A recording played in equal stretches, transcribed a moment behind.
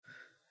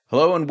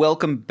Hello and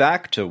welcome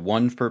back to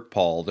One for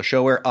Paul, the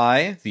show where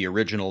I, the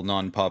original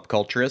non-pop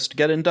culturist,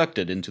 get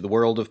inducted into the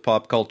world of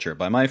pop culture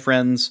by my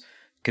friends,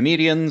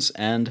 comedians,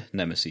 and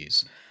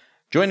nemeses.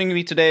 Joining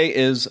me today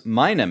is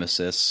my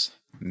nemesis,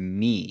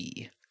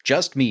 me.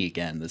 Just me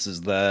again. This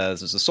is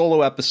a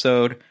solo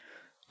episode.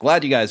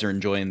 Glad you guys are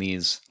enjoying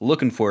these.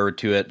 Looking forward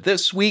to it.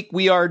 This week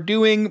we are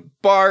doing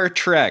Bar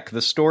Trek,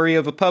 the story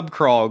of a pub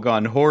crawl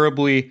gone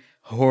horribly,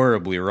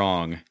 horribly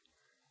wrong.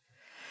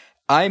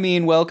 I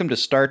mean, welcome to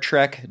Star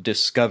Trek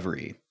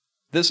Discovery.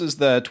 This is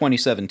the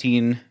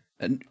 2017,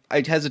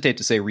 I hesitate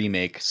to say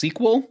remake,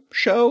 sequel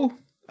show?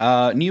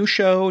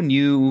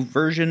 New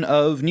version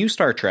of New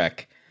Star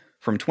Trek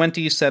from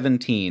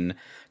 2017.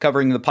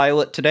 Covering the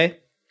pilot today,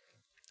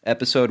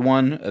 episode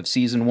 1 of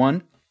season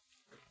 1.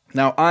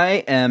 Now,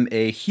 I am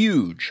a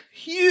huge,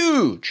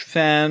 huge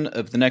fan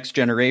of The Next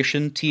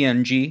Generation,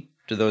 TNG,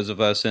 to those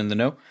of us in the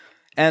know.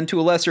 And to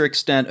a lesser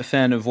extent, a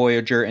fan of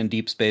Voyager and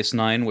Deep Space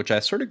Nine, which I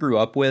sort of grew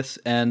up with,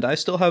 and I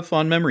still have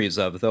fond memories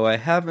of, though I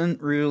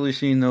haven't really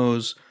seen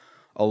those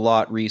a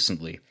lot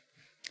recently.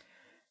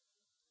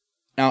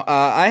 Now,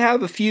 I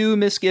have a few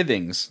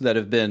misgivings that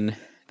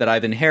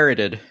I've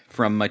inherited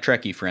from my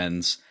Trekkie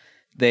friends.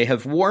 They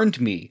have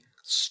warned me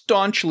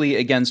staunchly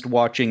against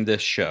watching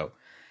this show.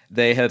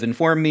 They have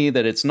informed me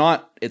that it's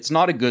not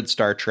a good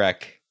Star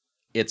Trek.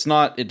 It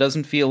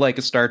doesn't feel like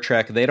a Star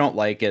Trek. They don't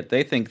like it.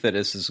 They think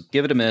that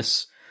give it a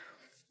miss.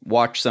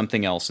 Watch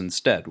something else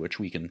instead, which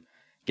we can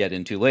get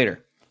into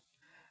later.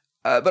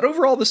 But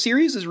overall, the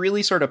series has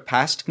really sort of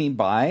passed me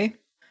by.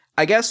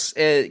 I guess,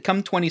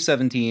 come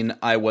 2017,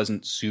 I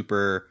wasn't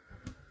super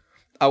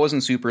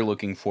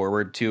looking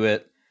forward to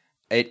it.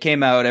 It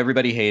came out,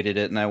 everybody hated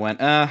it, and I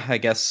went, I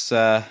guess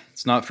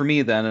it's not for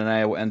me then, and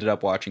I ended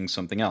up watching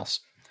something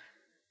else.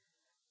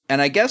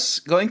 And I guess,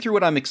 going through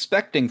what I'm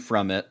expecting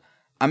from it,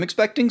 I'm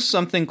expecting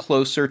something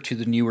closer to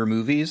the newer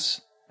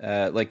movies,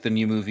 like the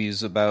new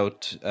movies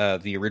about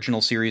the original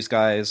series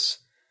guys.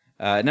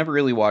 I never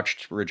really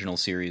watched original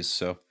series,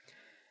 so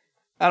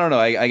I don't know.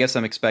 I guess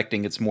I'm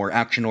expecting it's more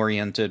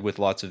action-oriented with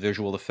lots of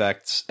visual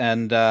effects,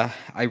 and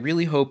I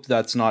really hope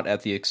that's not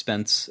at the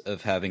expense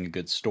of having a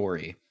good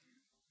story.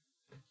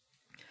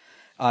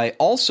 I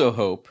also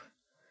hope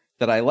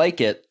that I like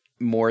it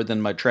more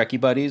than my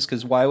Trekkie buddies,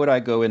 because why would I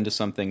go into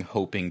something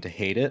hoping to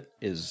hate it,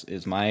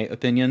 is my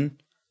opinion.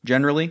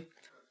 Generally.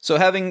 So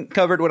having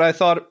covered what I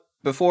thought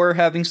before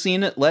having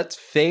seen it, let's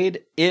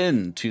fade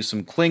in to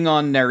some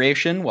Klingon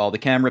narration while the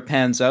camera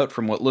pans out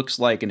from what looks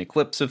like an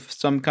eclipse of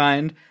some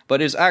kind,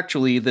 but is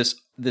actually this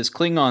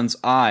Klingon's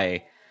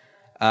eye.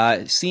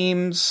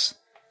 Seems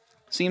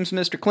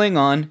Mr.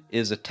 Klingon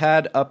is a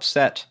tad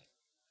upset.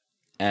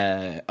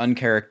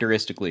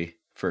 Uncharacteristically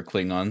for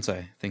Klingons,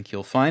 I think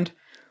you'll find.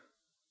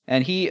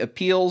 And he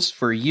appeals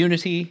for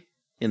unity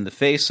in the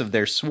face of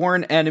their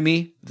sworn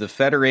enemy, the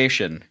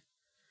Federation.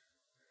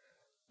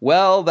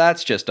 Well,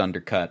 that's just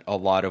undercut a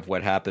lot of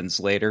what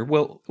happens later.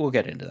 We'll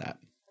get into that.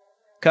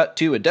 Cut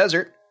to a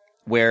desert,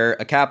 where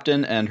a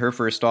captain and her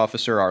first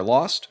officer are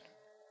lost.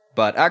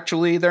 But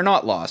actually, they're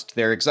not lost.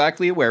 They're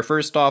exactly where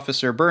First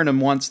Officer Burnham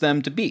wants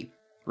them to be,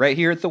 right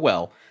here at the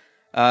well.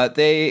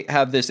 They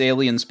have this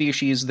alien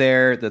species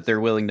there that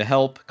they're willing to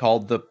help,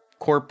 called the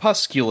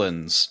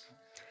Corpusculans.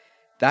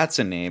 That's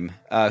a name.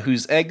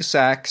 Whose egg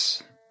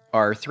sacs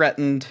are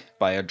threatened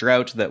by a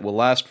drought that will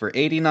last for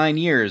 89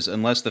 years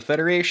unless the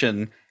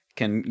Federation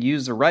can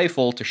use a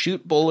rifle to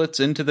shoot bullets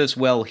into this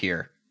well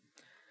here.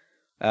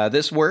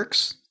 This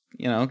works.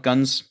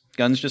 Guns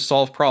just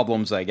solve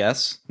problems, I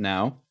guess,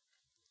 now.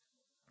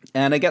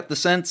 And I get the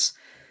sense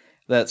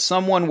that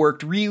someone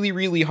worked really,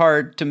 really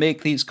hard to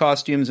make these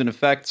costumes and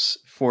effects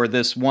for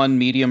this one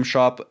medium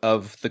shop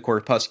of the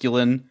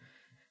Corpusculan.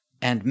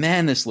 And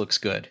man, this looks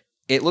good.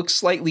 It looks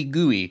slightly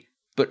gooey,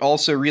 but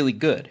also really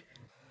good.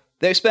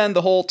 They spend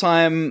the whole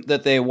time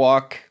that they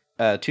walk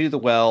to the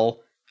well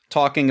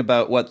talking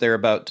about what they're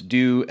about to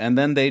do, and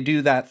then they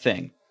do that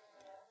thing.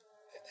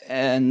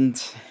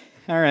 And,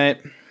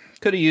 alright,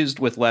 could have used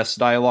with less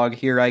dialogue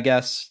here, I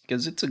guess,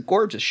 because it's a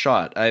gorgeous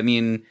shot. I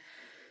mean,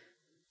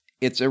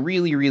 it's a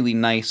really, really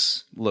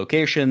nice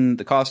location.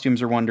 The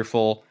costumes are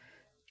wonderful.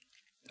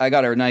 I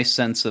got a nice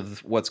sense of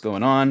what's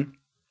going on.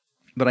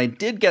 But I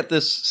did get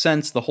this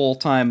sense the whole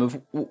time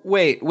of,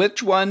 wait,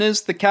 which one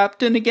is the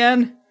captain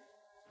again?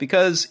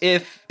 Because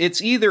if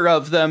it's either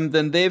of them,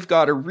 then they've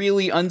got a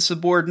really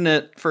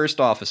unsubordinate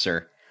first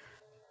officer.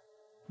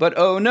 But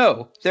oh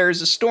no,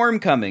 there's a storm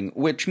coming,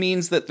 which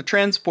means that the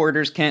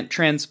transporters can't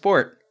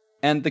transport,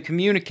 and the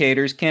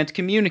communicators can't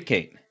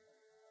communicate.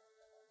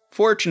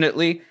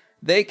 Fortunately,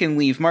 they can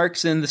leave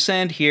marks in the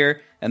sand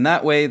here, and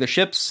that way the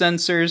ship's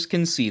sensors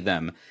can see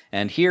them.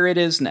 And here it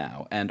is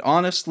now, and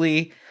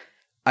honestly,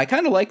 I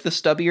kind of like the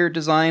stubbier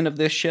design of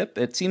this ship.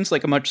 It seems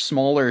like a much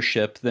smaller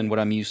ship than what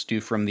I'm used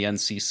to from the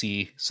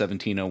NCC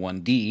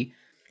 1701D,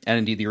 and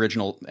indeed the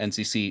original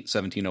NCC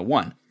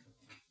 1701.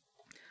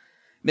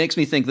 Makes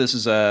me think this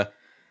is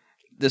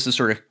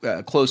sort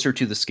of closer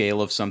to the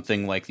scale of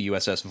something like the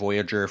USS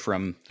Voyager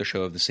from the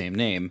show of the same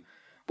name,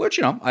 which,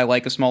 I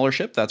like a smaller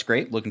ship. That's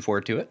great. Looking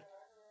forward to it.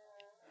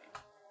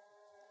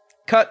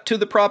 cut to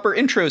the proper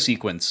intro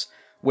sequence,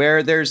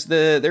 where there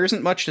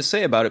isn't much to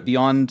say about it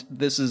beyond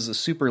this is a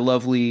super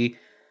lovely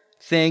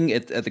thing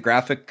at the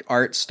graphic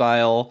art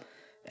style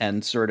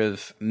and sort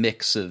of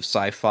mix of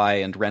sci-fi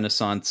and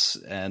Renaissance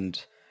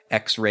and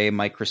X-ray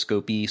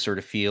microscopy sort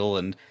of feel,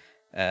 and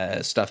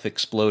stuff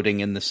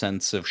exploding in the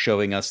sense of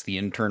showing us the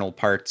internal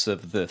parts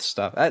of the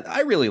stuff.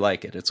 I really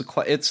like it.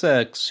 It's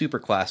a super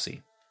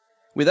classy.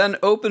 We then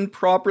open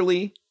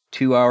properly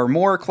to our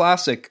more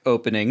classic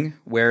opening,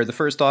 where the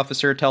first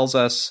officer tells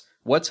us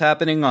what's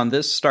happening on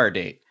this star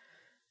date,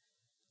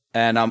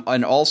 and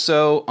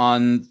also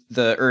on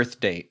the Earth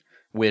date,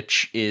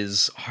 which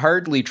is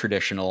hardly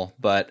traditional,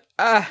 but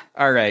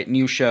alright,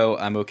 new show,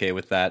 I'm okay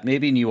with that.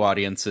 Maybe new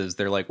audiences,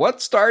 they're like,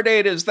 what star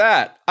date is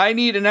that? I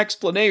need an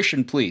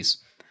explanation, please.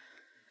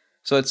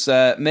 So it's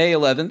May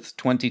 11th,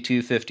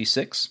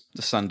 2256,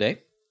 the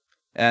Sunday,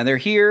 and they're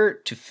here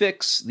to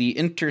fix the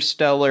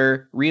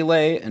interstellar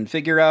relay and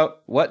figure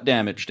out what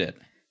damaged it.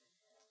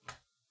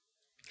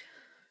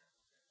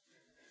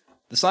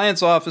 The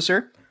science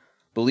officer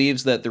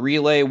believes that the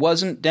relay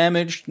wasn't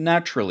damaged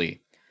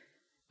naturally.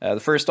 The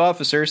first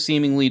officer,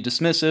 seemingly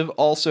dismissive,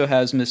 also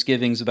has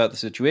misgivings about the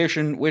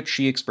situation, which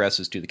she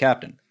expresses to the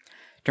captain.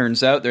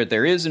 Turns out that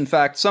there is, in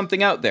fact,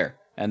 something out there,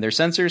 and their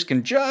sensors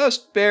can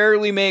just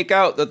barely make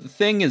out that the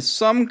thing is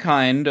some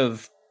kind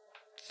of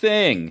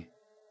thing.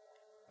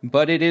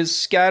 But it is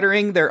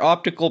scattering their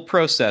optical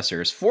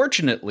processors.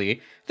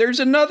 Fortunately, there's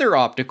another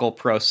optical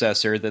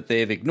processor that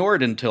they've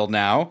ignored until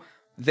now,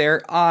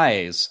 their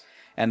eyes.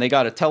 And they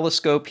got a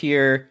telescope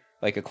here,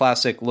 like a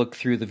classic look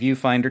through the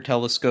viewfinder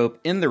telescope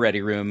in the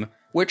ready room,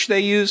 which they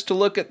use to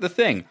look at the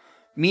thing,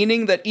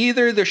 meaning that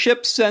either the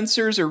ship's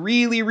sensors are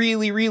really,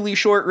 really, really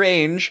short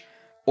range,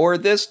 or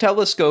this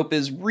telescope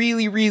is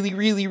really, really,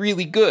 really,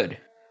 really good.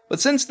 But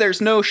since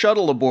there's no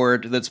shuttle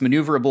aboard that's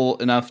maneuverable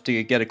enough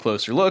to get a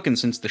closer look, and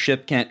since the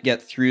ship can't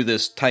get through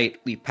this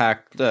tightly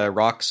packed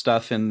rock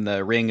stuff in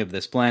the ring of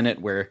this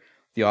planet where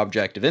the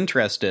object of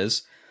interest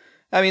is,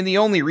 I mean, the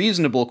only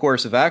reasonable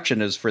course of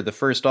action is for the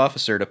first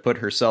officer to put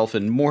herself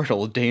in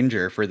mortal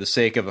danger for the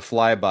sake of a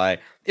flyby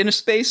in a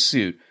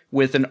spacesuit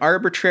with an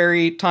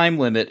arbitrary time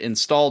limit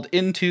installed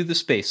into the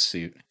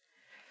spacesuit.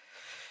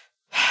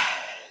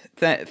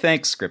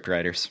 Thanks,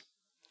 scriptwriters.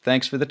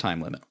 Thanks for the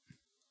time limit.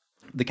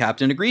 The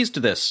captain agrees to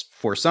this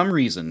for some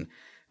reason,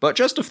 but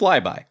just a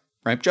flyby,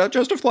 right?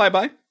 Just a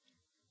flyby.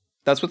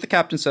 That's what the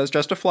captain says,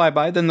 just a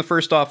flyby. Then the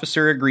first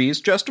officer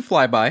agrees, just a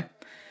flyby.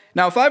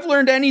 Now, if I've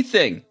learned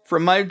anything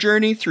from my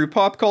journey through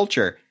pop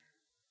culture,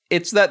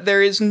 it's that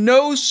there is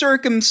no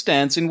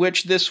circumstance in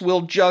which this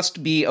will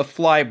just be a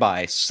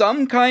flyby.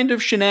 Some kind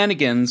of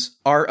shenanigans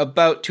are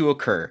about to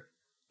occur.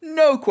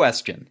 No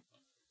question.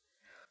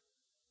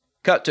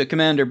 Cut to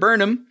Commander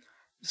Burnham,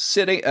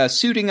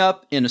 suiting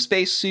up in a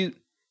spacesuit,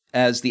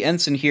 as the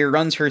ensign here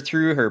runs her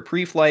through her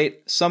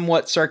pre-flight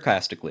somewhat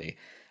sarcastically.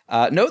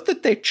 Note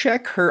that they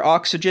check her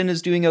oxygen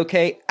is doing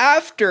okay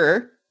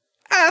after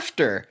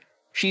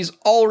she's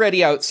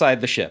already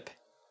outside the ship.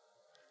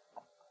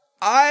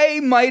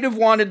 I might have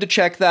wanted to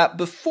check that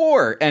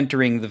before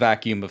entering the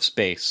vacuum of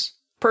space,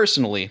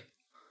 personally.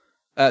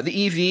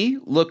 The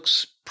EV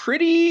looks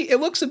it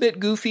looks a bit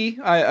goofy,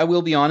 I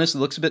will be honest, it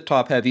looks a bit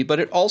top-heavy, but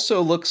it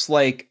also looks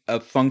like a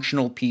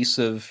functional piece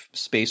of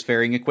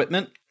spacefaring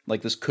equipment,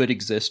 like this could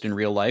exist in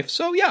real life,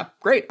 so yeah,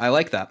 great, I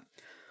like that.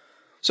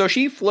 So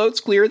she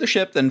floats clear of the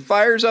ship, then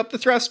fires up the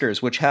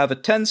thrusters, which have a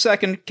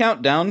 10-second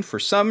countdown for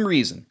some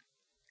reason.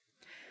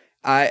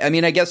 I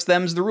mean, I guess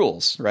them's the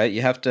rules, right?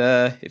 You have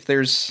to, if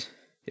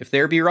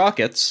there be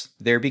rockets,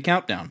 there be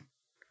countdown.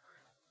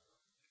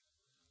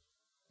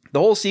 The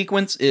whole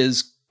sequence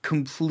is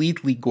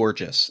completely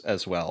gorgeous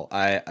as well.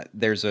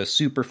 There's a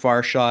super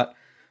far shot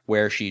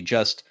where she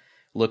just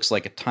looks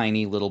like a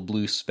tiny little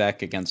blue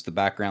speck against the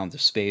background of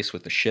space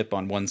with the ship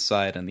on one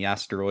side and the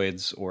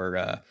asteroids, or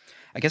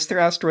I guess they're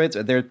asteroids,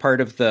 they're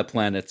part of the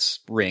planet's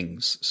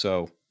rings,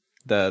 so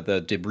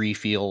the debris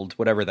field,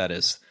 whatever that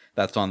is,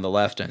 that's on the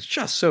left, and it's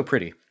just so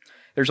pretty.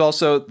 There's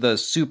also the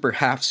super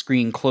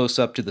half-screen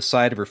close-up to the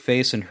side of her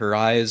face and her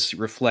eyes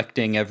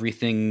reflecting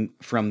everything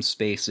from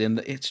space.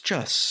 It's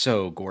just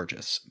so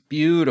gorgeous.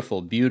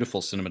 Beautiful,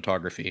 beautiful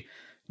cinematography.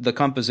 The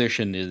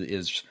composition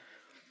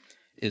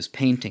is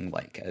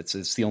painting-like.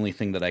 It's the only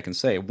thing that I can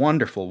say.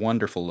 Wonderful,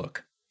 wonderful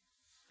look.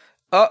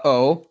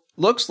 Uh-oh.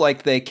 Looks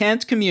like they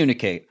can't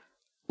communicate.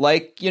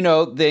 Like,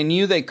 they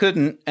knew they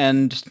couldn't,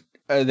 and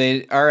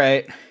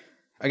alright.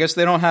 I guess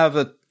they don't have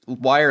a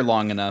wire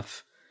long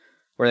enough,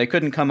 or they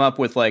couldn't come up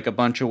with like a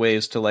bunch of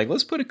ways to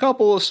let's put a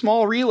couple of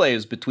small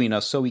relays between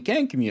us so we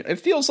can communicate.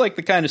 It feels like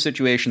the kind of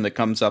situation that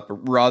comes up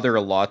rather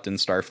a lot in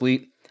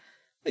Starfleet.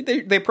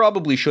 They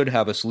probably should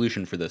have a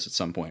solution for this at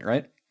some point,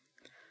 right?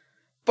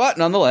 But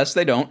nonetheless,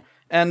 they don't.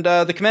 And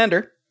the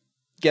commander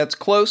gets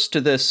close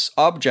to this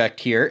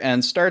object here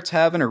and starts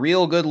having a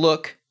real good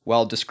look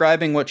while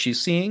describing what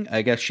she's seeing.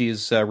 I guess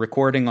she's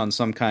recording on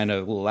some kind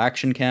of little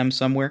action cam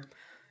somewhere.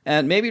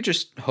 And maybe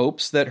just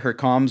hopes that her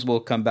comms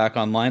will come back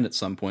online at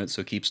some point,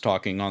 so keeps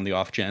talking on the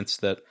off chance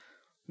that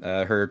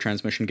her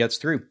transmission gets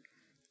through.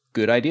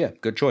 Good idea.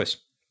 Good choice.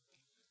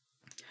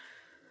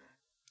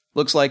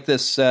 Looks like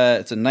this,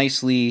 it's a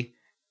nicely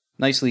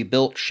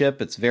built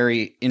ship. It's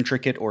very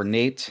intricate,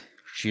 ornate.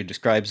 She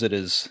describes it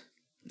as,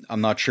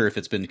 I'm not sure if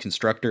it's been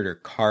constructed or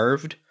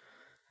carved.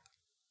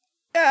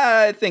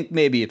 I think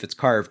maybe if it's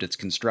carved, it's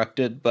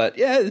constructed, but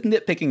yeah,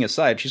 nitpicking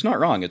aside, she's not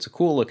wrong. It's a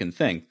cool looking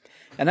thing.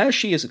 And as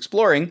she is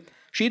exploring,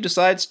 she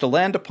decides to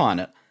land upon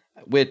it,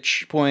 at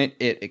which point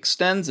it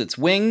extends its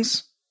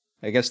wings.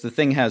 I guess the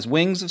thing has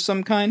wings of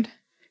some kind.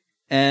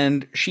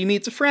 And she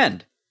meets a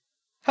friend.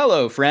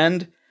 Hello,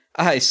 friend.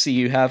 I see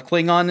you have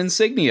Klingon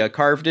insignia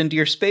carved into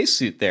your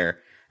spacesuit there.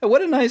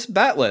 What a nice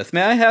bat'leth.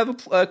 May I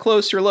have a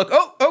closer look?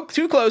 Oh,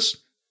 too close.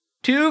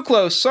 Too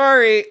close.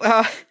 Sorry.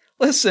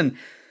 Listen.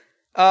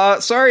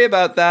 Sorry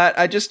about that.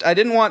 I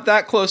didn't want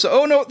that close.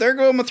 Oh, no, there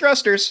go my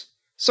thrusters.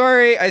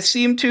 Sorry, I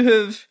seem to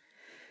have...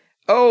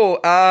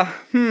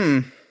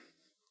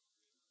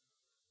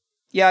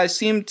 Yeah, I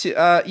seem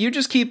to, you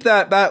just keep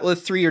that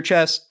bat'leth through your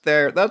chest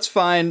there. That's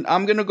fine.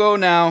 I'm gonna go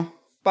now.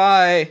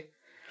 Bye.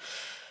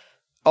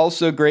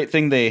 Also, great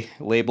thing they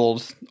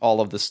labeled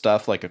all of the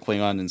stuff like a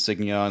Klingon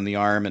insignia on the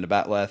arm and a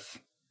bat'leth.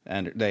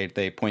 And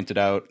they pointed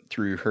out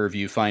through her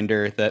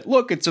viewfinder that,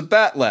 look, it's a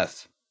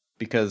bat'leth.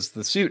 Because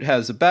the suit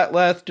has a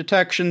bat'leth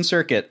detection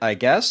circuit, I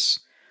guess.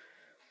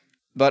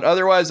 But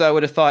otherwise I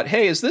would have thought,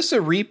 hey, is this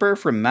a Reaper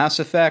from Mass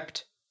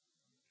Effect?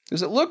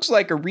 Because it looks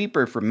like a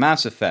Reaper from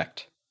Mass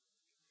Effect.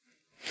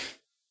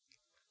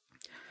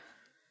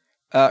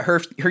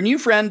 Her new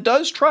friend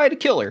does try to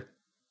kill her.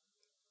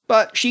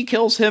 But she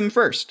kills him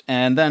first,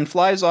 and then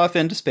flies off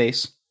into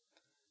space.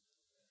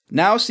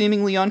 Now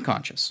seemingly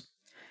unconscious.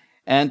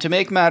 And to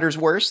make matters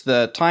worse,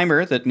 the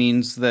timer that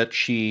means that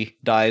she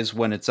dies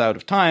when it's out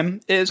of time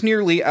is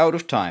nearly out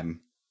of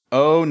time.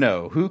 Oh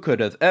no, who could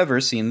have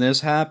ever seen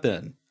this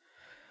happen?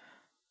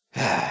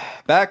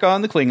 Back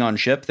on the Klingon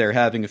ship, they're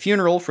having a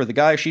funeral for the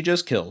guy she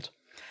just killed.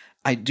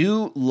 I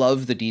do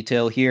love the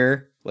detail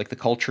here, like the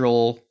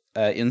cultural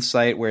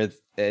insight where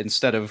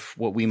instead of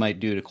what we might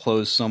do to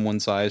close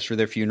someone's eyes for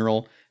their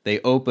funeral, they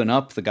open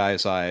up the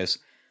guy's eyes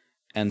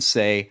and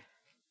say,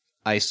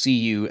 I see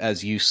you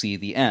as you see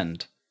the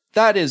end.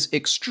 That is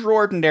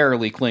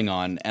extraordinarily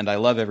Klingon, and I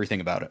love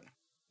everything about it.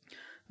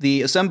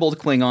 The assembled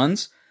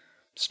Klingons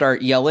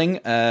start yelling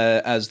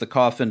as the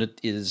coffin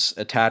is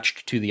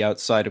attached to the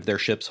outside of their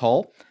ship's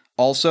hull.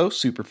 Also,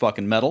 super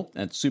fucking metal,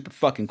 and super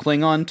fucking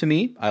Klingon to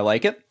me. I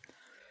like it.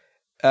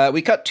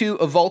 We cut to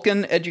a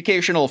Vulcan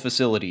educational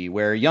facility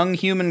where a young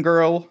human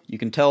girl, you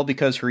can tell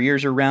because her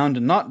ears are round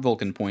and not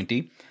Vulcan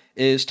pointy,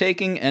 is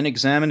taking an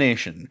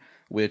examination,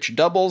 which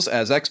doubles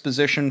as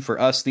exposition for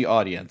us, the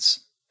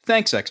audience.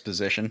 Thanks,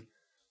 exposition.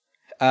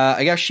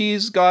 I guess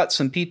she's got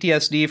some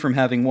PTSD from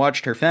having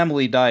watched her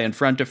family die in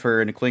front of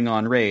her in a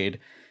Klingon raid,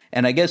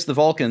 and I guess the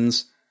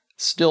Vulcans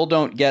still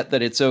don't get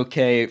that it's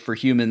okay for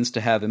humans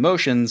to have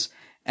emotions,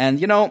 and,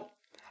 you know,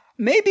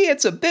 maybe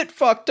it's a bit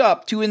fucked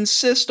up to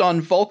insist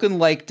on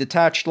Vulcan-like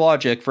detached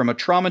logic from a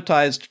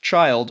traumatized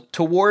child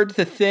toward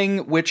the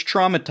thing which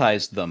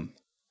traumatized them.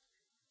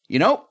 You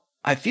know,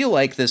 I feel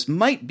like this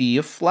might be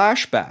a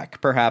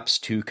flashback, perhaps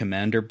to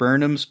Commander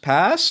Burnham's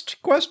past? ?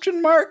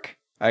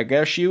 I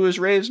guess she was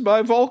raised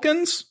by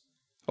Vulcans?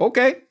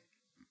 Okay.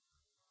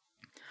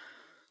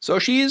 So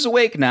she's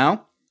awake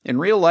now, in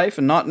real life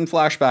and not in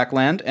flashback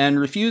land, and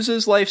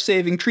refuses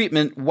life-saving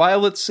treatment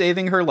while it's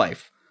saving her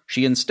life.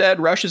 She instead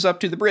rushes up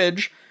to the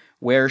bridge,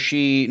 where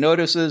she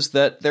notices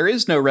that there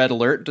is no red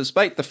alert,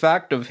 despite the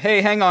fact of,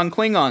 hey, hang on,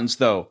 Klingons,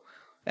 though.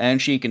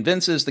 And she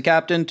convinces the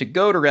captain to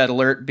go to red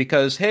alert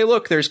because, hey,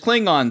 look, there's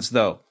Klingons,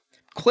 though.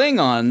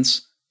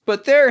 Klingons?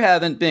 But there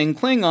haven't been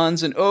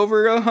Klingons in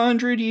over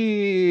 100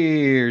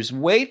 years.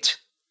 Wait,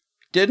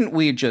 didn't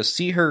we just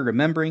see her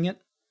remembering it?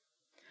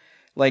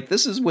 Like,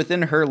 this is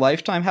within her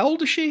lifetime. How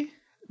old is she?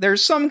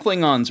 There's some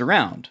Klingons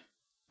around.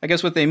 I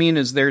guess what they mean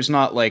is there's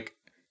not, like,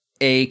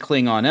 a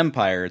Klingon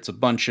empire. It's a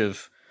bunch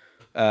of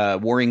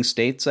warring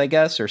states, I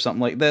guess, or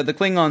something like that. The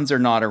Klingons are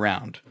not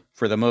around,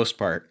 for the most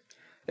part,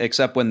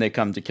 except when they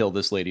come to kill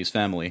this lady's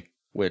family,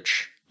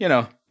 which, you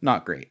know,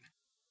 not great.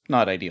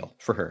 Not ideal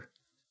for her.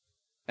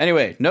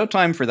 Anyway, no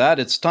time for that.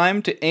 It's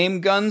time to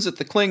aim guns at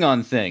the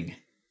Klingon thing.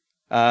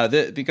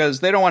 Because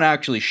they don't want to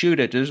actually shoot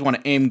it, they just want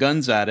to aim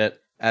guns at it,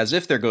 as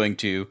if they're going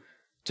to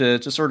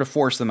sort of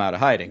force them out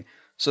of hiding.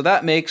 So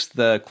that makes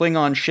the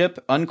Klingon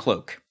ship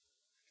uncloak.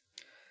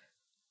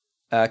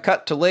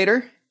 Cut to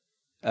later,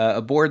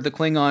 aboard the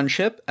Klingon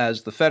ship,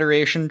 as the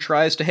Federation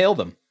tries to hail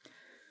them.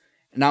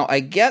 Now,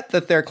 I get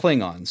that they're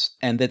Klingons,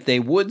 and that they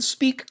would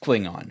speak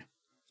Klingon.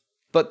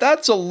 But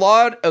that's a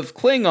lot of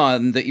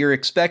Klingon that you're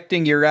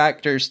expecting your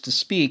actors to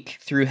speak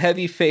through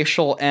heavy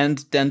facial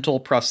and dental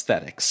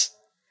prosthetics.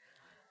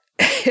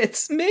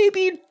 It's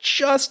maybe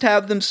just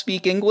have them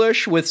speak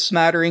English with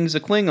smatterings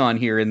of Klingon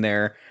here and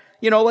there.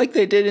 You know, like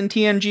they did in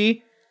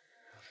TNG.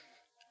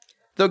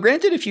 Though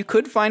granted, if you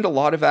could find a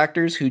lot of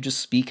actors who just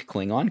speak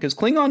Klingon, because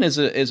Klingon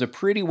is a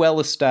pretty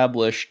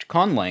well-established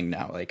conlang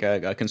now, like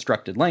a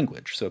constructed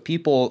language. So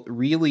people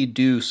really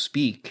do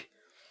speak.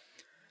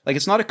 Like,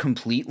 it's not a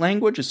complete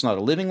language, it's not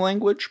a living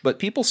language, but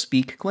people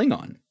speak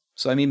Klingon.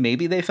 So, I mean,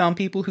 maybe they found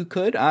people who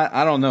could.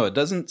 I don't know. It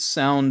doesn't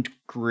sound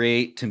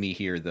great to me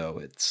here, though.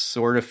 It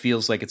sort of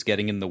feels like it's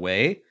getting in the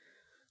way.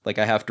 Like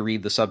I have to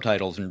read the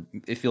subtitles, and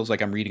it feels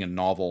like I'm reading a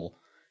novel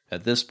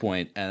at this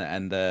point,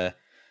 and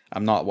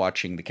I'm not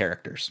watching the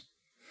characters.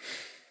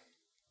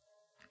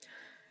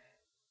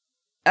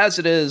 As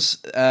it is,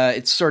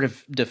 it's sort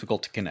of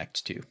difficult to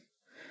connect to.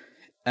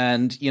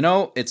 And,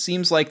 it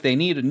seems like they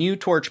need a new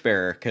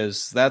torchbearer,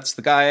 because that's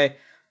the guy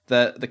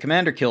that the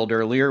commander killed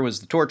earlier was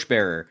the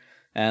torchbearer.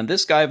 And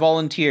this guy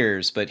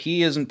volunteers, but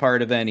he isn't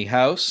part of any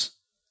house.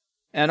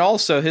 And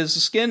also,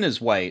 his skin is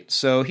white,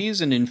 so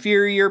he's an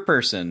inferior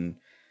person.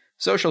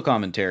 Social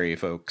commentary,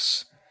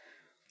 folks.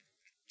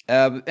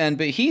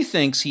 But he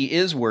thinks he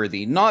is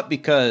worthy, not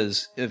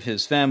because of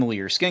his family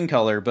or skin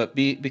color, but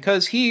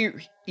because he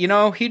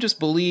just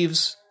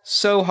believes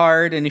so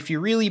hard, and if you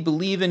really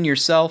believe in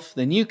yourself,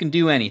 then you can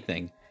do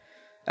anything.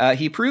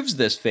 He proves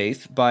this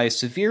faith by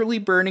severely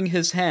burning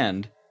his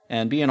hand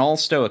and being all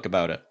stoic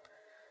about it.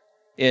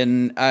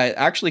 In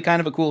actually kind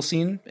of a cool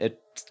scene.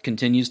 It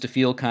continues to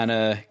feel kind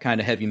of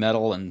heavy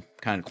metal and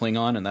kind of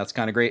Klingon, and that's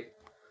kind of great.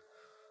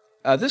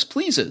 This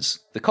pleases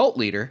the cult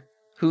leader,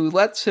 who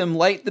lets him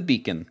light the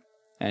beacon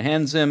and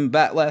hands him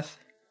Batleth.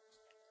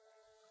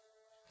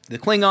 The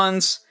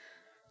Klingons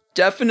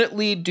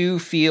definitely do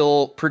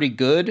feel pretty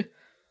good,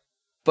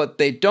 but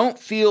they don't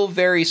feel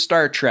very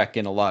Star Trek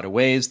in a lot of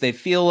ways. They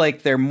feel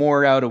like they're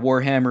more out of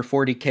Warhammer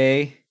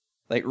 40k,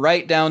 like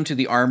right down to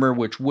the armor,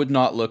 which would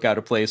not look out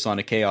of place on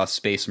a Chaos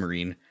Space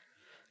Marine.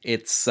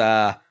 It's,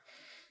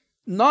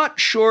 not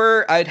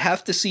sure. I'd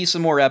have to see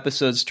some more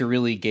episodes to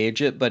really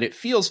gauge it, but it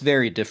feels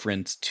very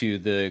different to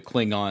the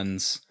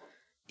Klingons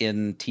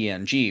in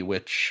TNG,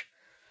 which,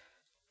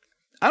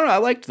 I don't know, I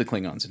liked the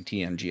Klingons in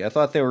TNG. I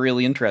thought they were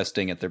really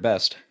interesting at their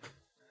best.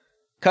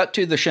 Cut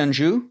to the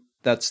Shenzhou.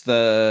 That's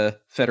the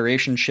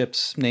Federation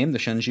ship's name, the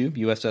Shenzhou,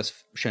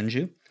 USS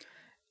Shenzhou.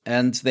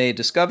 And they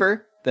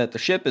discover that the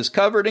ship is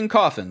covered in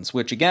coffins,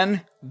 which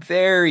again,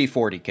 very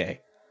 40k.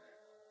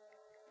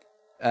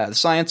 The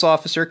science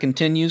officer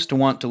continues to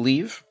want to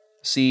leave.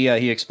 He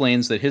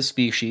explains that his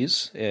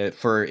species,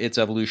 for its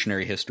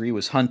evolutionary history,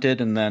 was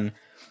hunted and then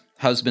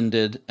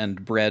husbanded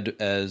and bred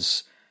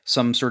as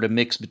some sort of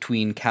mix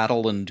between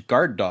cattle and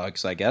guard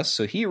dogs, I guess.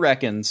 So he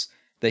reckons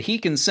that he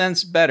can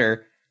sense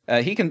better,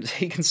 he can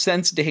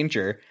sense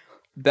danger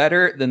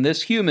better than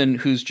this human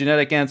whose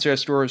genetic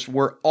ancestors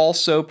were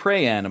also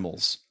prey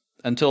animals,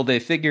 until they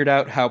figured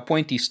out how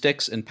pointy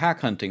sticks and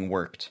pack hunting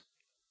worked.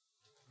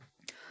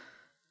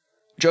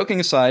 Joking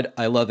aside,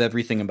 I love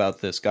everything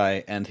about this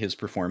guy and his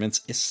performance,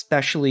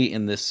 especially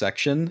in this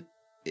section.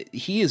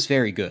 He is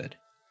very good.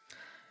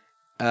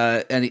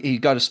 And he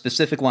got a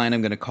specific line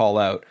I'm going to call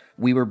out.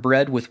 We were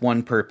bred with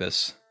one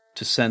purpose,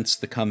 to sense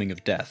the coming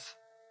of death.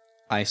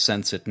 I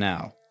sense it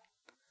now.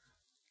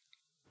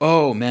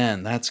 Oh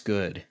man, that's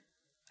good.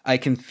 I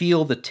can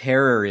feel the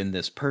terror in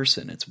this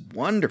person. It's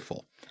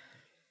wonderful.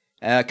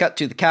 Cut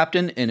to the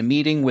captain in a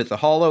meeting with the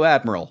Holo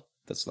Admiral.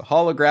 That's the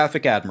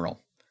holographic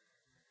admiral.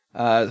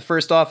 The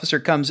first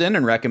officer comes in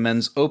and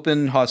recommends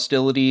open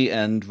hostility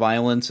and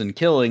violence and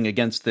killing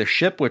against this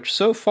ship, which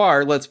so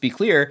far, let's be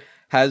clear,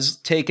 has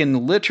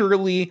taken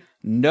literally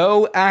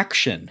no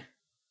action.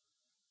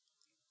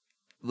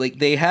 Like,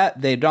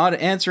 they're not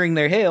answering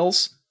their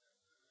hails,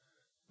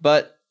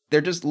 but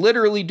they're just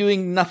literally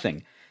doing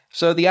nothing.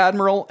 So the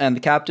admiral and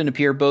the captain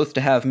appear both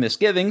to have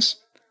misgivings,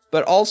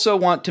 but also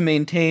want to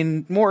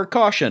maintain more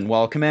caution,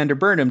 while Commander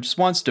Burnham just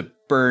wants to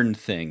burn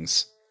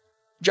things.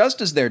 Just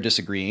as they're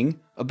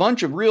disagreeing, a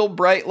bunch of real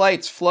bright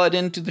lights flood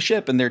into the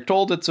ship, and they're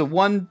told it's a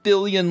 1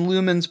 billion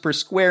lumens per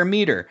square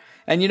meter.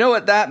 And you know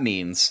what that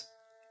means?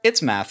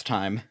 It's math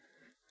time.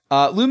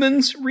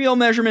 Lumens, real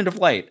measurement of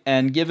light,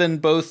 and given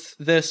both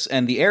this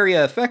and the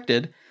area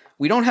affected,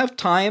 we don't have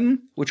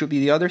time, which would be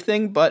the other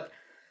thing, but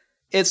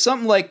it's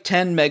something like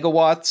 10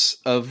 megawatts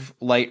of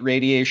light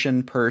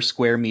radiation per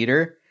square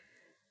meter.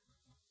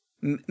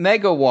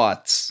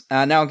 Megawatts.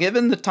 Now,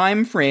 given the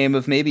time frame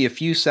of maybe a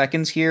few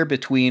seconds here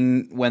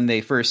between when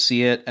they first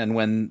see it and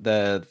when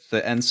the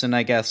ensign,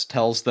 I guess,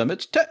 tells them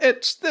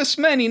it's this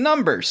many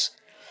numbers,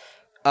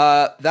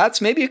 that's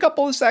maybe a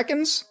couple of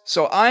seconds.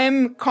 So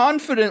I'm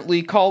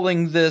confidently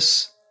calling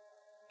this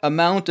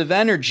amount of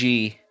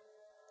energy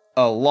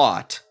a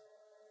lot.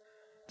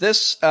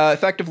 This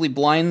effectively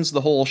blinds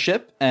the whole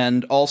ship,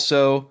 and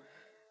also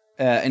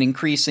an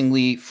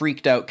increasingly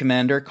freaked out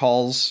commander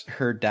calls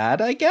her dad,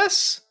 I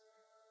guess?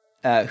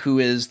 Who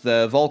is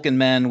the Vulcan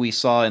man we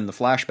saw in the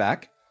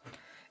flashback.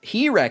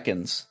 He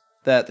reckons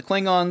that the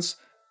Klingons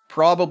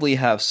probably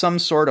have some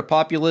sort of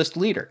populist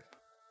leader.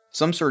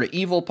 Some sort of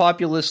evil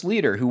populist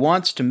leader who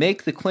wants to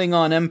make the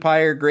Klingon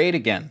Empire great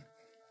again.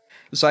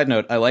 Side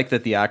note, I like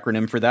that the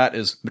acronym for that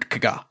is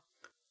MKGA,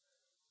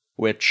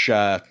 which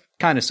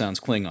kind of sounds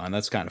Klingon.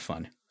 That's kind of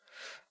fun.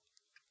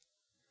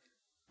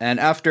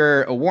 And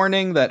after a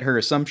warning that her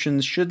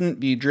assumptions shouldn't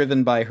be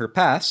driven by her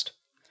past,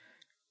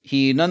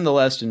 he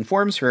nonetheless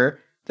informs her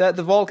that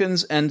the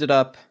Vulcans ended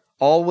up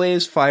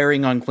always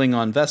firing on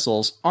Klingon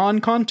vessels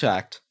on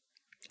contact.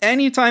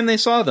 Anytime they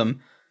saw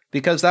them,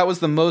 because that was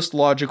the most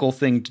logical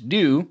thing to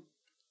do,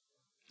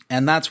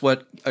 and that's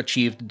what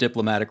achieved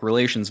diplomatic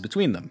relations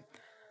between them.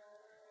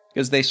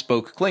 Because they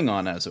spoke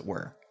Klingon, as it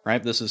were,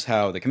 right? This is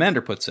how the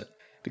commander puts it.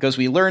 Because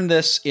we learn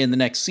this in the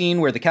next scene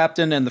where the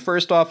captain and the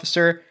first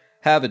officer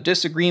have a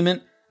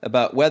disagreement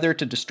about whether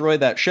to destroy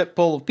that ship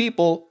full of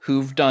people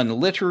who've done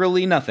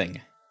literally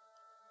nothing.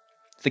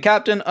 The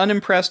captain,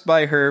 unimpressed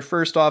by her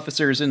first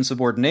officer's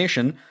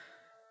insubordination,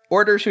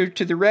 orders her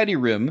to the ready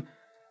room,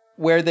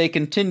 where they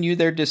continue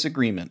their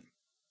disagreement.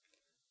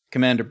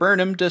 Commander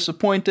Burnham,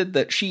 disappointed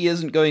that she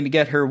isn't going to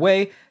get her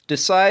way,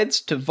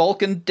 decides to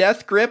Vulcan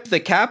death grip the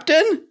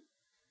captain,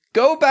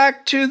 go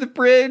back to the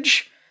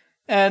bridge,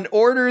 and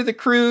order the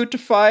crew to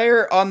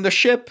fire on the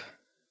ship,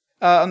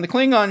 on the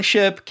Klingon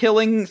ship,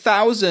 killing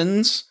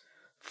thousands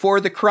for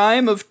the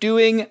crime of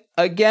doing,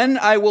 again,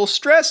 I will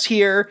stress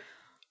here,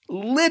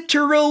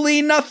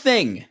 literally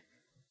nothing.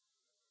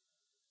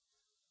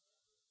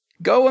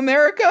 Go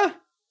America?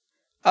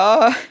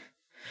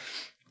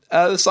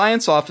 The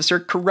science officer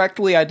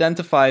correctly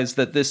identifies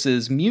that this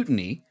is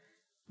mutiny,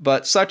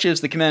 but such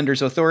is the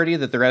commander's authority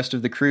that the rest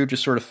of the crew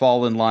just sort of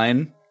fall in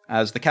line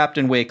as the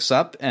captain wakes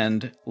up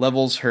and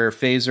levels her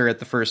phaser at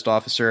the first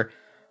officer,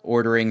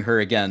 ordering her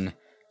again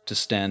to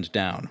stand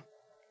down.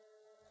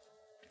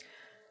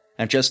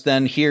 And just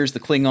then, here's the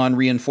Klingon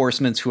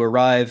reinforcements who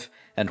arrive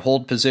and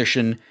hold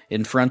position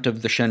in front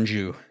of the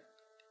Shenzhou.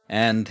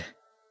 And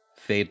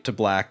fade to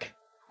black,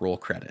 roll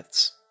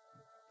credits.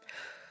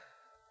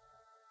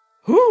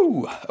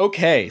 Whew!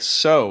 Okay,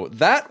 so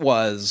that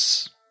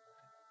was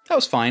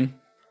fine.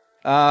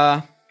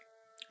 That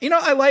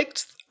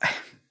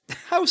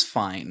was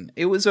fine.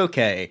 It was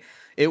okay.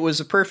 It was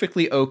a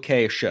perfectly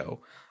okay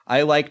show.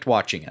 I liked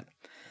watching it.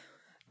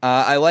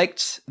 I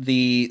liked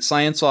the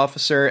science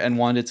officer and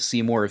wanted to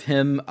see more of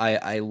him.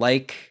 I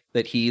like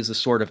that he's a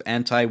sort of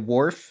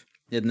anti-Worf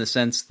in the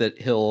sense that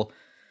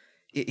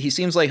he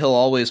seems like he'll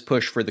always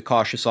push for the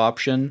cautious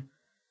option,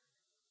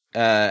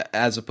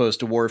 as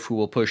opposed to Worf, who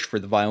will push for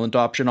the violent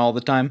option all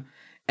the time.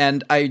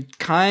 And I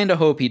kind of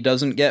hope he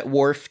doesn't get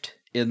Worfed,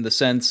 in the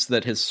sense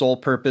that his sole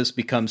purpose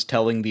becomes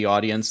telling the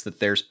audience that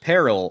there's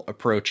peril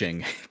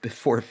approaching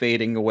before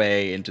fading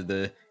away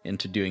into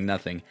doing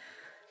nothing.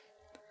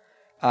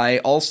 I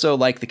also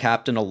like the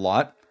captain a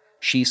lot.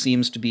 She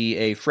seems to be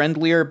a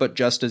friendlier but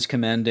just as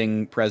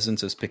commanding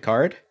presence as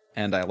Picard,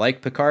 and I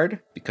like Picard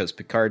because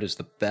Picard is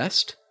the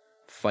best.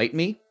 Fight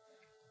me.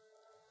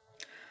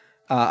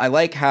 I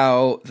like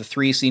how the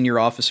three senior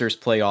officers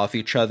play off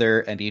each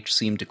other and each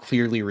seem to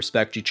clearly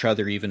respect each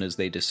other even as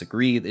they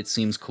disagree. It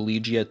seems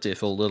collegiate,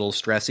 if a little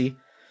stressy.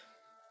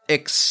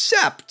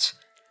 Except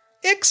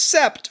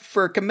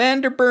for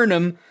Commander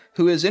Burnham,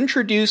 who is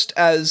introduced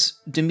as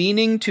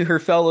demeaning to her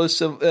fellow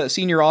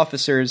senior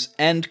officers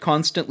and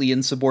constantly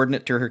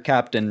insubordinate to her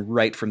captain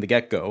right from the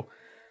get-go.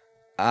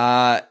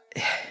 Okay,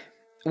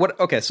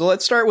 so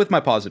let's start with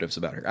my positives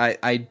about her.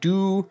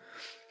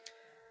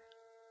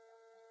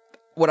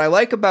 What I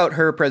like about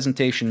her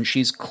presentation,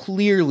 she's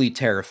clearly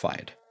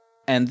terrified.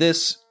 And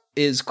this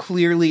is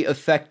clearly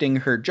affecting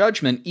her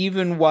judgment,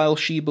 even while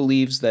she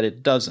believes that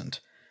it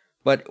doesn't.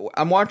 But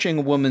I'm watching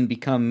a woman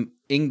become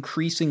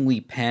increasingly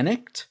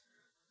panicked,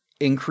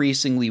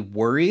 increasingly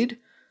worried,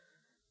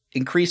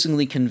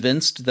 increasingly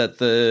convinced that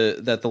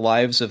the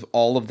lives of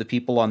all of the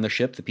people on the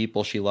ship, the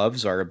people she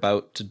loves, are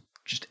about to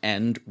just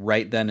end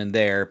right then and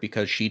there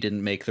because she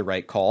didn't make the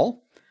right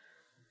call.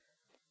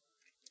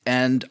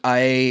 And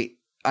I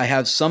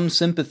have some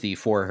sympathy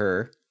for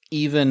her,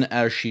 even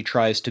as she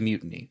tries to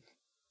mutiny.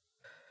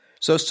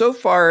 So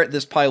far,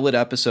 this pilot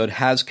episode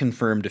has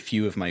confirmed a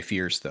few of my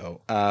fears, though.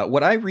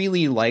 What I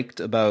really liked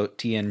about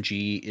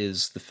TNG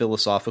is the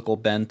philosophical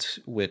bent,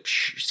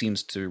 which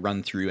seems to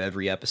run through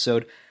every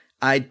episode.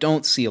 I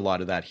don't see a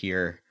lot of that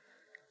here.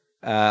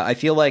 I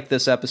feel like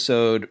this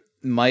episode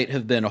might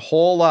have been a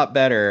whole lot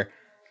better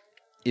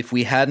if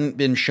we hadn't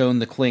been shown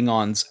the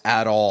Klingons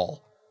at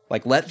all.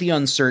 Like, let the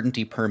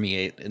uncertainty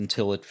permeate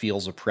until it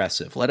feels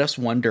oppressive. Let us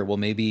wonder, well,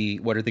 maybe,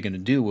 what are they going to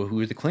do? Well,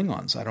 who are the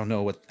Klingons? I don't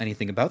know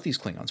anything about these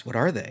Klingons. What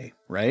are they,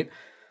 right?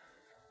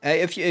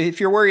 If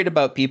you're worried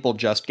about people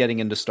just getting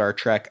into Star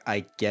Trek,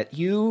 I get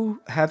you.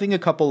 Having a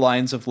couple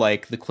lines of,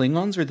 like, the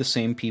Klingons are the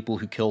same people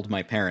who killed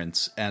my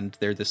parents, and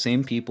they're the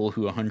same people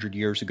who 100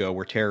 years ago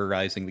were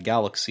terrorizing the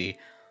galaxy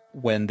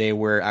when they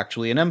were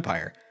actually an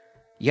empire.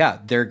 Yeah,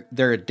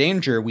 they're a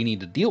danger. We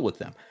need to deal with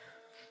them.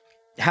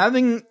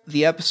 Having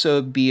the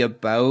episode be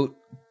about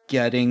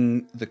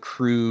getting the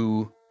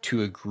crew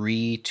to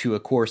agree to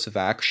a course of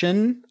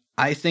action,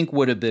 I think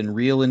would have been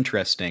real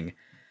interesting.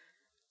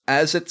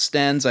 As it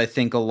stands, I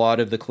think a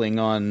lot of the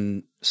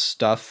Klingon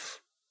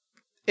stuff,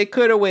 it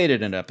could have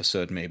waited an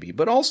episode maybe,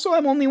 but also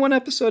I'm only one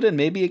episode in,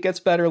 maybe it gets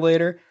better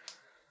later.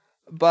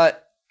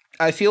 But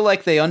I feel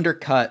like they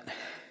undercut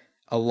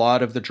a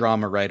lot of the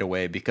drama right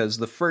away, because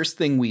the first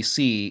thing we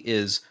see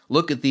is,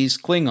 look at these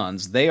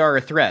Klingons, they are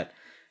a threat.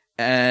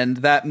 And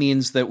that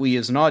means that we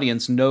as an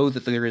audience know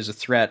that there is a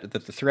threat,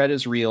 that the threat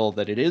is real,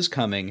 that it is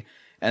coming,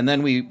 and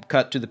then we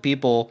cut to the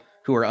people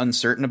who are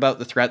uncertain about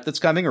the threat that's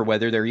coming, or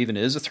whether there even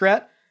is a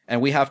threat,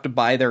 and we have to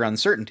buy their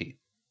uncertainty.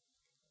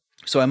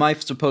 So am I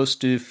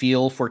supposed to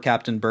feel for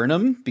Captain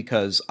Burnham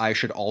because I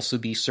should also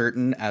be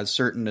certain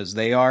as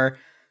they are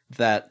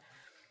that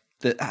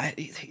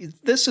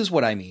this is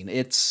what I mean.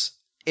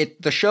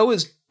 The show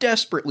is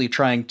desperately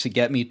trying to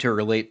get me to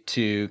relate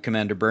to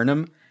Commander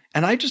Burnham,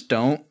 and I just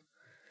don't.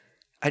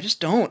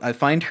 I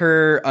find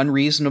her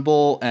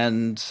unreasonable,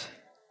 and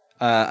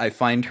I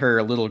find her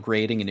a little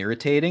grating and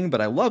irritating,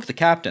 but I love the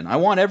captain. I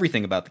want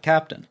everything about the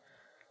captain.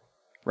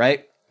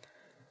 Right?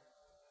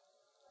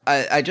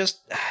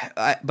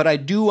 But I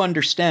do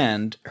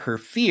understand her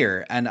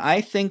fear, and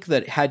I think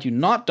that had you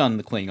not done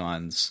the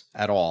Klingons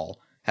at all,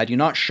 had you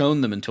not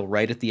shown them until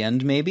right at the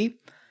end maybe,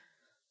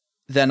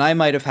 then I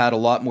might have had a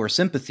lot more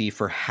sympathy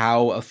for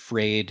how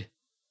afraid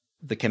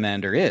the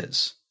commander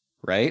is,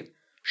 right?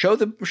 Show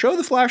the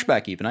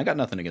flashback even. I got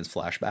nothing against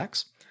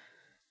flashbacks.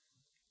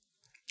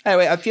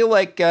 Anyway, I feel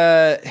like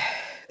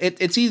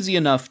it's easy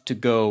enough to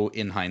go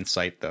in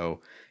hindsight,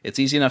 though. It's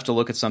easy enough to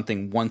look at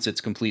something once it's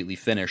completely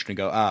finished and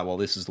go, well,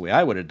 this is the way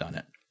I would have done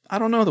it. I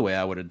don't know the way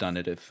I would have done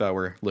it if I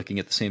were looking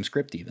at the same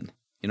script even.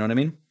 You know what I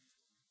mean?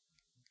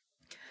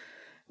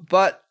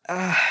 But,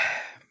 I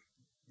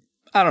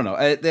don't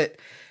know.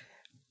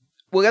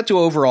 We'll get to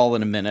overall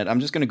in a minute. I'm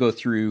just going to go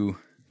through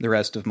the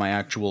rest of my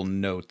actual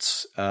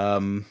notes.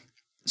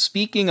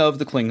 Speaking of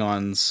the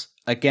Klingons,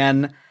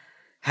 again,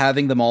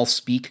 having them all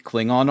speak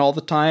Klingon all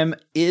the time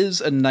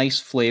is a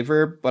nice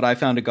flavor, but I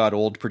found it got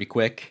old pretty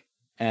quick.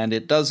 And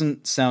it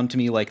doesn't sound to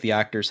me like the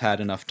actors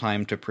had enough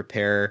time to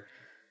prepare,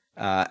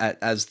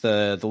 as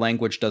the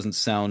language doesn't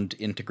sound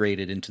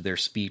integrated into their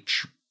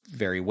speech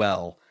very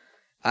well.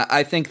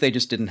 I think they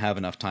just didn't have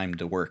enough time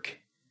to work.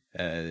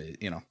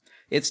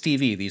 It's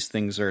TV. These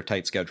things are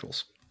tight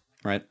schedules,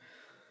 right?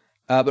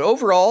 But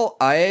overall,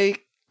 I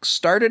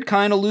started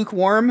kind of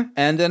lukewarm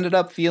and ended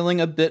up feeling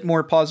a bit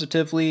more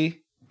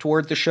positively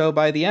toward the show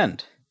by the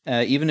end.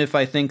 Even if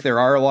I think there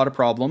are a lot of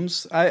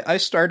problems, I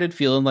started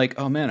feeling like,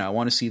 oh man, I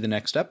want to see the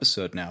next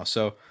episode now.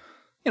 So,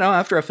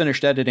 after I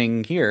finished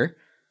editing here,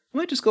 I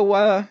might just go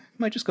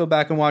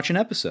back and watch an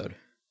episode.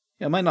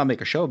 I might not make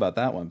a show about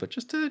that one, but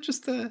just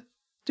to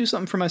do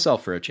something for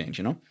myself for a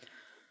change,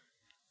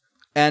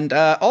 And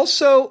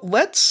also,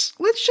 let's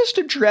just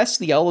address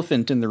the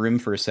elephant in the room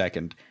for a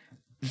second.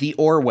 The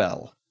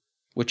Orwell,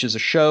 which is a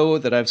show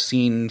that I've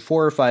seen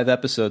 4 or 5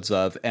 episodes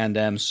of and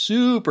am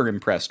super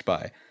impressed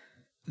by.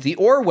 The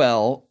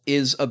Orwell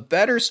is a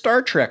better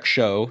Star Trek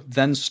show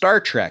than Star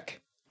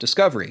Trek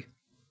Discovery,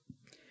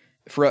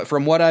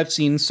 from what I've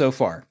seen so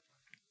far.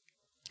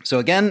 So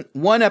again,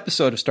 1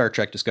 episode of Star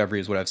Trek Discovery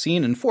is what I've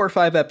seen, and 4 or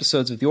 5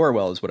 episodes of The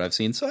Orwell is what I've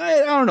seen. So I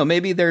don't know,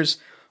 maybe there's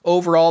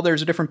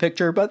a different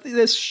picture, but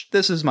this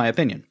is my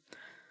opinion.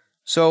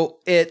 So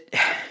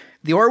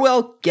The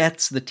Orwell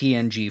gets the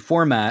TNG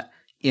format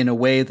in a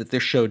way that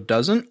this show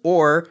doesn't,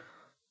 or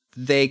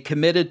they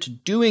committed to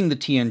doing the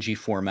TNG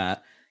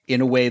format in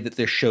a way that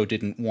this show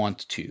didn't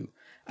want to.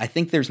 I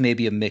think there's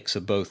maybe a mix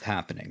of both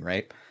happening,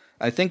 right?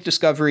 I think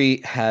Discovery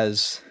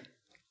has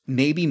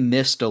maybe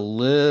missed a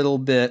little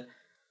bit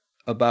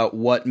about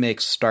what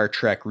makes Star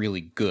Trek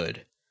really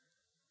good.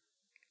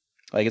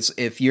 Like,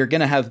 if you're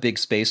going to have big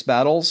space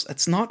battles,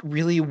 that's not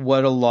really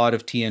what a lot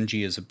of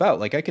TNG is about.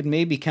 Like, I could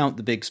maybe count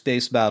the big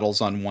space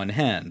battles on one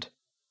hand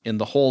in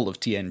the whole of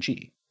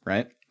TNG,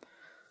 right?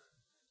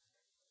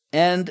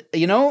 And,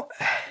 it's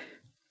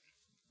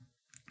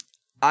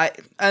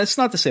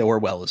not to say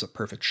Orwell is a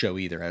perfect show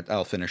either.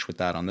 I'll finish with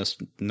that on this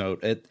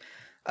note.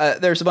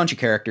 There's a bunch of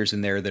characters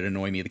in there that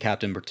annoy me. The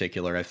captain in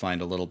particular I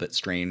find a little bit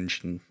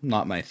strange and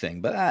not my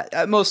thing.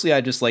 But mostly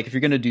I just like, if you're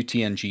going to do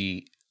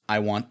TNG, I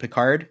want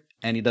Picard.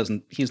 And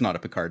he's not a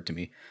Picard to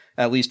me,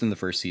 at least in the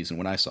first season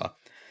when I saw.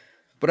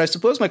 But I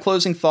suppose my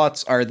closing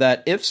thoughts are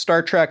that if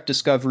Star Trek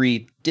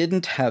Discovery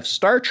didn't have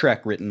Star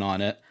Trek written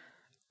on it,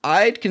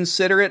 I'd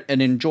consider it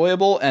an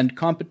enjoyable and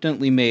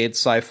competently made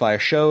sci-fi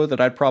show that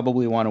I'd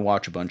probably want to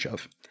watch a bunch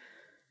of.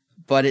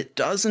 But it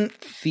doesn't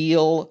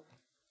feel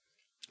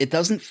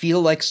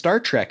like Star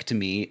Trek to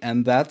me,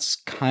 and that's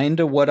kind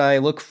of what I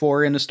look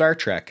for in a Star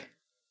Trek.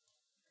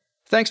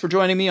 Thanks for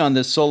joining me on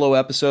this solo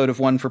episode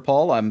of One for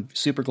Paul. I'm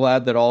super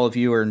glad that all of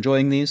you are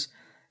enjoying these.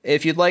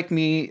 If you'd like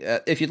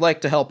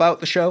to help out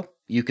the show,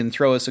 you can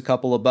throw us a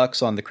couple of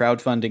bucks on the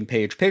crowdfunding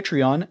page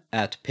Patreon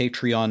at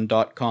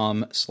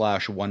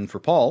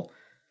patreon.com/oneforpaul.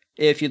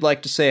 If you'd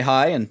like to say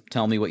hi and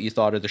tell me what you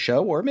thought of the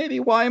show, or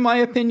maybe why my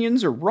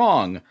opinions are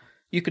wrong,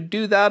 you could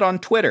do that on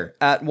Twitter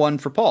at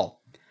oneforpaul.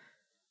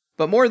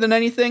 But more than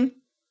anything,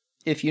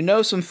 if you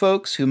know some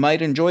folks who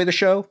might enjoy the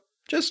show,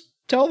 just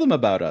tell them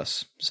about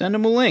us. Send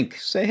them a link.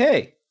 Say,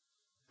 hey,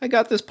 I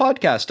got this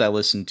podcast I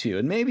listen to,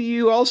 and maybe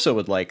you also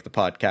would like the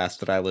podcast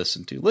that I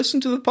listen to.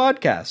 Listen to the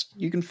podcast.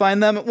 You can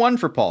find them at One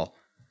for Paul.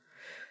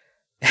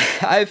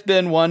 I've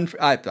been One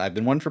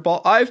for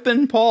Paul. I've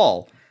been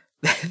Paul,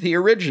 the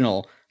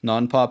original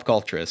non-pop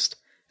culturist,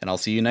 and I'll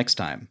see you next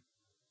time.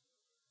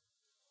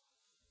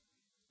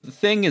 The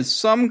thing is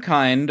some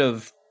kind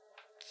of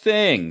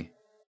thing.